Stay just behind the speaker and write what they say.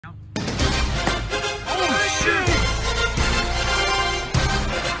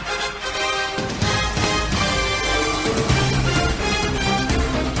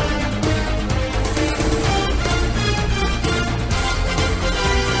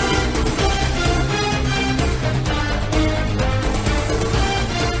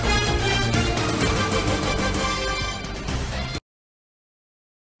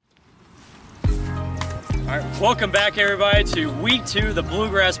Welcome back, everybody, to week 2 of the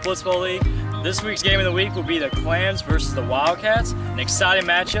Bluegrass Blitzball League. This week's game of the week will be the Clams versus the Wildcats. An exciting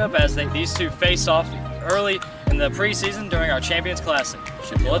matchup as these two face off early in the preseason during our Champions Classic.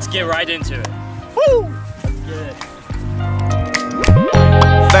 So let's get right into it. Woo! Let's get it.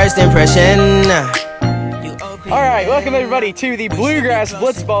 First impression. Alright, welcome everybody to the Bluegrass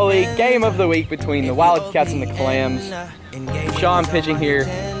Blitzball League game of the week between the Wildcats and the Clams. Sean pitching here.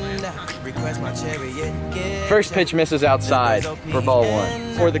 First pitch misses outside for ball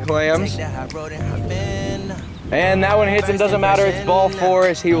 1 for the Clams. And that one hits him, doesn't matter, it's ball 4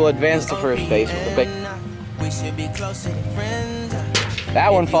 as he will advance to first base with a big.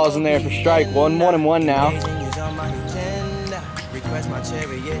 That one falls in there for strike 1, 1-1 now.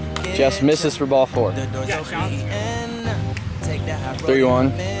 Just misses for ball 4.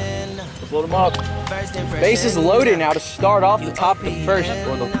 3-1. Let's load him up. Base is loaded now to start off the top of the first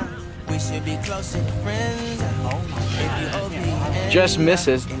for the. Just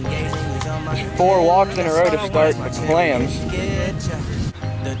misses. There's 4 walks in a row to start the Clams.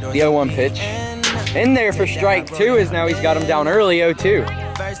 The 0-1 pitch. In there for strike 2 is now he's got him down early, 0-2.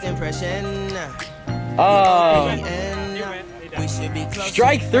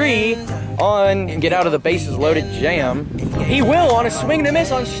 Strike 3 on get out of the bases loaded jam. He will on a swing and a miss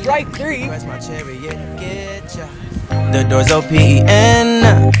on strike 3. The doors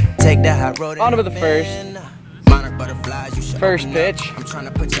O-P-E-N. Take that hot road. On to the first. First pitch.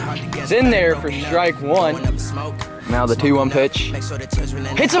 It's in there for strike 1. Now the 2-1 pitch.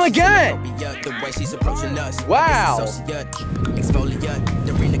 Hits him again! Wow! The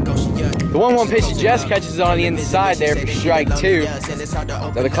 1-1 pitch just catches it on the inside there for strike 2.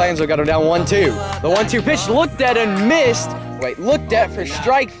 So the Clams have got him down 1-2. The 1-2 pitch looked at and missed. Wait, looked at for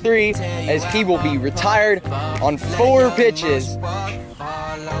strike 3 as he will be retired on 4 pitches.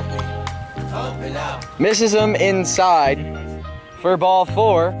 Misses him inside for ball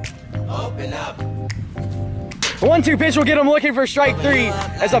 4. The 1-2 pitch will get him looking for strike 3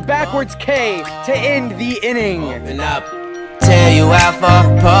 as a backwards K to end the inning.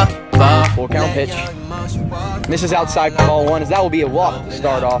 Full count pitch. Misses outside for ball 1 as that will be a walk to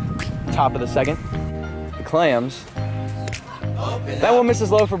start off top of the second. The Clams. That one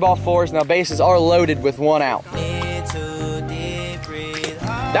misses low for ball 4, so now bases are loaded with 1 out.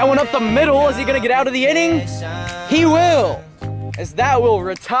 That one up the middle. Is he going to get out of the inning? He will, as that will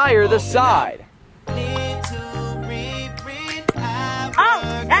retire the side. Oh,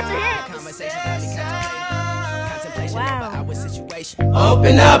 that's a hit. Wow.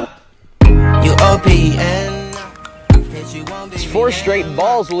 Open up. You O-P-E-N. His 4 straight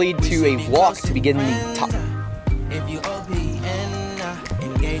balls will lead to a walk to begin the top.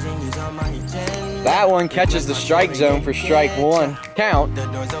 That one catches the strike zone for strike 1. Count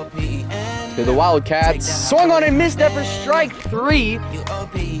to the Wildcats. Swung on and missed that for strike 3.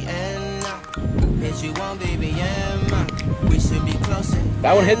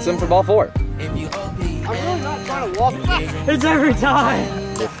 That one hits him for ball 4. I'm really not trying to walk. It's every time.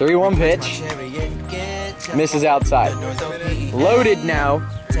 The 3-1 pitch misses outside. Loaded now.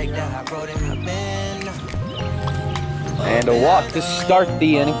 And a walk to start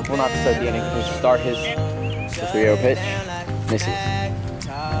the inning. Well, not to start the inning, to start his 3-0 pitch. Misses.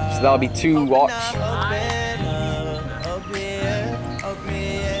 So that'll be 2 walks.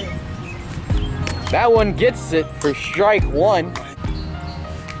 That one gets it for strike 1.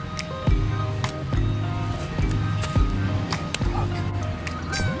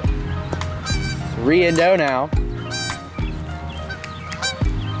 Three and 0 now.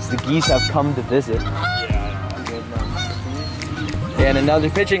 As the Geese have come to visit. And another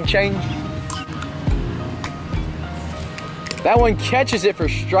pitching change. That one catches it for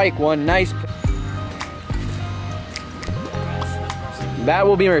strike 1. Nice. That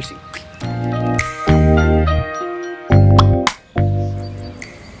will be mercy.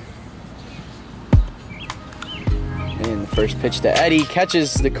 And the first pitch to Eddie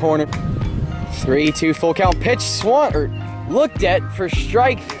catches the corner. 3-2 full count pitch. Swung or looked at for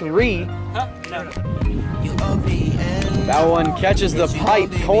strike 3. That one catches the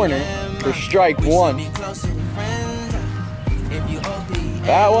pipe corner for strike 1.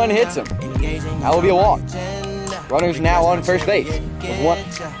 That one hits him. That will be a walk. Runners now on first base.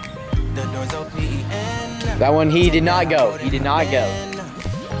 That one he did not go. He did not go.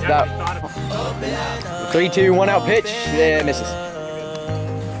 3-2 1 out pitch. Yeah, misses.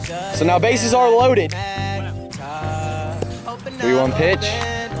 So now bases are loaded. 3-1 pitch.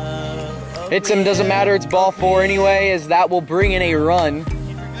 Hits him, doesn't matter, it's ball 4 anyway, as that will bring in a run.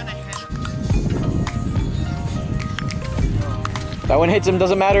 That one hits him,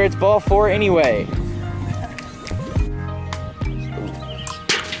 doesn't matter, it's ball 4 anyway.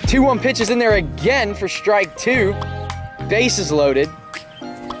 2-1 pitch is in there again for strike 2. Bases loaded.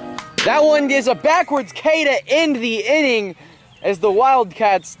 That one is a backwards K to end the inning as the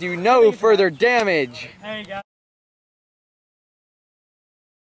Wildcats do no further damage. There you go.